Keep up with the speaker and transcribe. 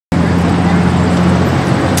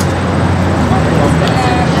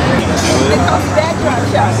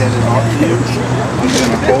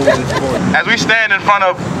as we stand in front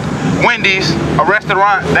of Wendy's, a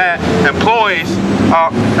restaurant that employs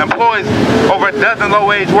over a dozen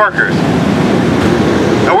low-wage workers.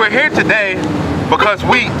 And we're here today because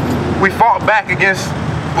we fought back against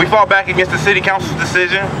the city council's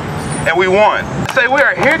decision, and we won. Say we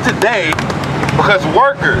are here today because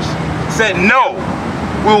workers said no.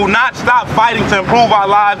 We will not stop fighting to improve our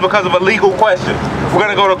lives because of a legal question. We're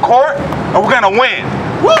gonna go to court and we're gonna win.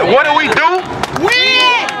 And what do we do?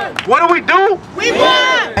 Win! What do we do? We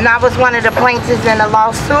won! And I was one of the plaintiffs in the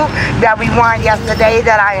lawsuit that we won yesterday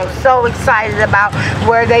that I am so excited about,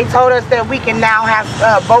 where they told us that we can now have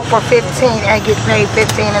vote for 15 and get paid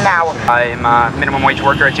 15 an hour. I'm a minimum wage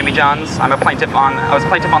worker at Jimmy John's. I was a plaintiff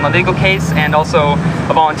on the legal case and also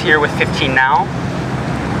a volunteer with 15 Now.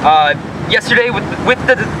 Yesterday, with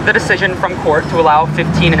the decision from court to allow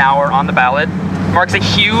 15 an hour on the ballot, marks a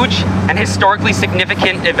huge and historically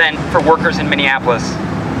significant event for workers in Minneapolis.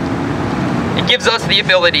 It gives us the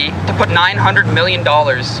ability to put $900 million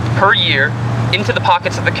per year into the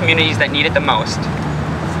pockets of the communities that need it the most.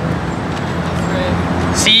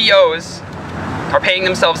 CEOs are paying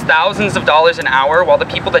themselves thousands of dollars an hour, while the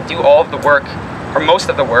people that do all of the work, or most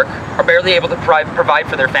of the work, are barely able to provide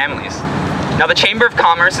for their families. Now, the Chamber of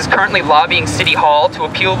Commerce is currently lobbying City Hall to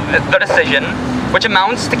appeal the decision, which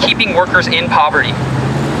amounts to keeping workers in poverty.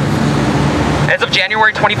 As of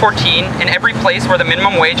January 2014, in every place where the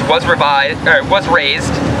minimum wage was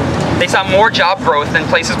raised, they saw more job growth than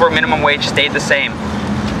places where minimum wage stayed the same.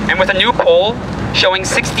 And with a new poll showing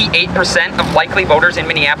 68% of likely voters in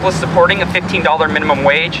Minneapolis supporting a $15 minimum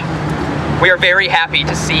wage, we are very happy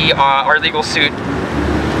to see our legal suit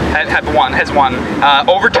has won,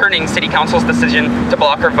 overturning City Council's decision to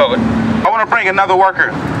block our vote. I want to bring another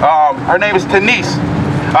worker. Her name is Tanise.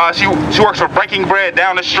 She works for Breaking Bread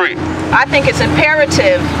down the street. I think it's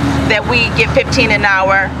imperative that we get 15 an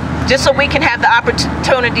hour just so we can have the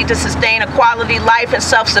opportunity to sustain a quality life and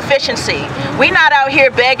self-sufficiency. We're not out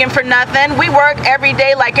here begging for nothing. We work every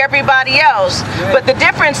day like everybody else. But the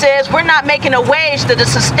difference is we're not making a wage that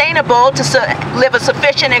is sustainable to live a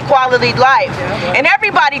sufficient and quality life. And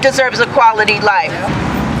everybody deserves a quality life.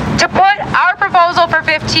 To put our proposal for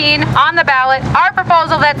 15 on the ballot, our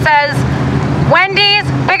proposal that says Wendy's,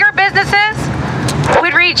 bigger businesses,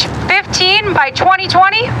 would reach 15 by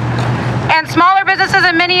 2020, and smaller businesses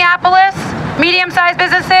in Minneapolis, medium-sized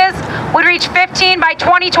businesses, would reach 15 by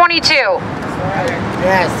 2022.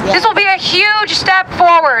 Yes. This will be a huge step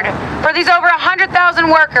forward for these over 100,000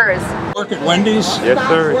 workers. Work at Wendy's? Yes,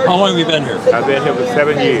 sir. How long have you been here? I've been here for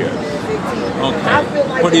 7 years.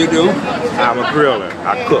 Okay. What do you do? I'm a griller.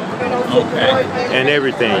 I cook. Okay. And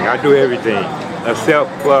everything. I do everything. Except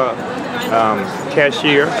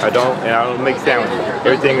cashier. I don't make sandwiches.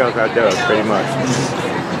 Everything else I do, pretty much.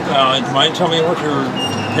 Do you mind telling me what your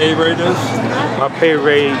pay rate is? My pay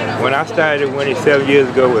rate, when I started Wendy 7 years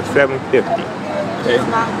ago, was $7.50. Okay.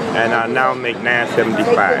 And I now make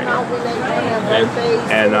 $9.75. Okay.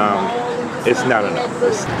 And it's not enough.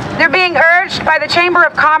 They're being urged by the Chamber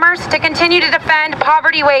of Commerce to continue to defend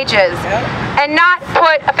poverty wages and not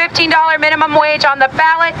put a $15 minimum wage on the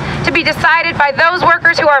ballot to be decided by those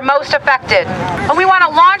workers who are most affected. And we want to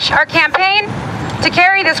launch our campaign to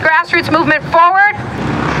carry this grassroots movement forward.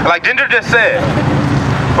 Like Ginger just said,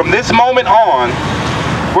 from this moment on,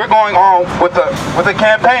 we're going on with a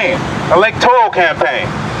campaign, electoral campaign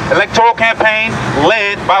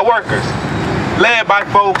led by workers, led by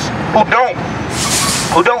folks who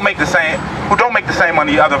don't make the same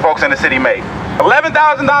money other folks in the city make. $11,000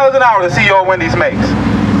 an hour the CEO of Wendy's makes,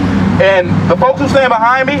 and the folks who stand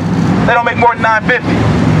behind me, they don't make more than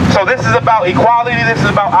 $9.50. So this is about equality, this is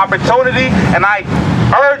about opportunity, and I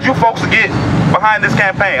urge you folks to get behind this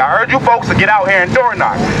campaign. I urge you folks to get out here and door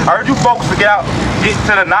knock. I urge you folks to get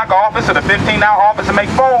to the knock office or the 15 Now office and make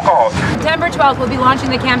phone calls. September 12th, we'll be launching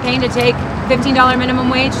the campaign to take $15 minimum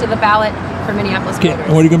wage to the ballot for Minneapolis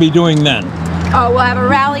voters. What are you going to be doing then? Oh, we'll have a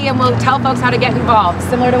rally and we'll tell folks how to get involved,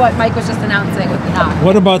 similar to what Mike was just announcing with the knock.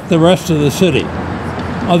 What about the rest of the city,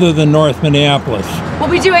 other than North Minneapolis?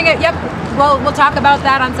 We'll be doing it, yep. We'll talk about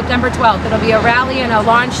that on September 12th. It'll be a rally and a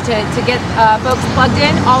launch to get folks plugged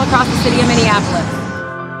in all across the city of Minneapolis.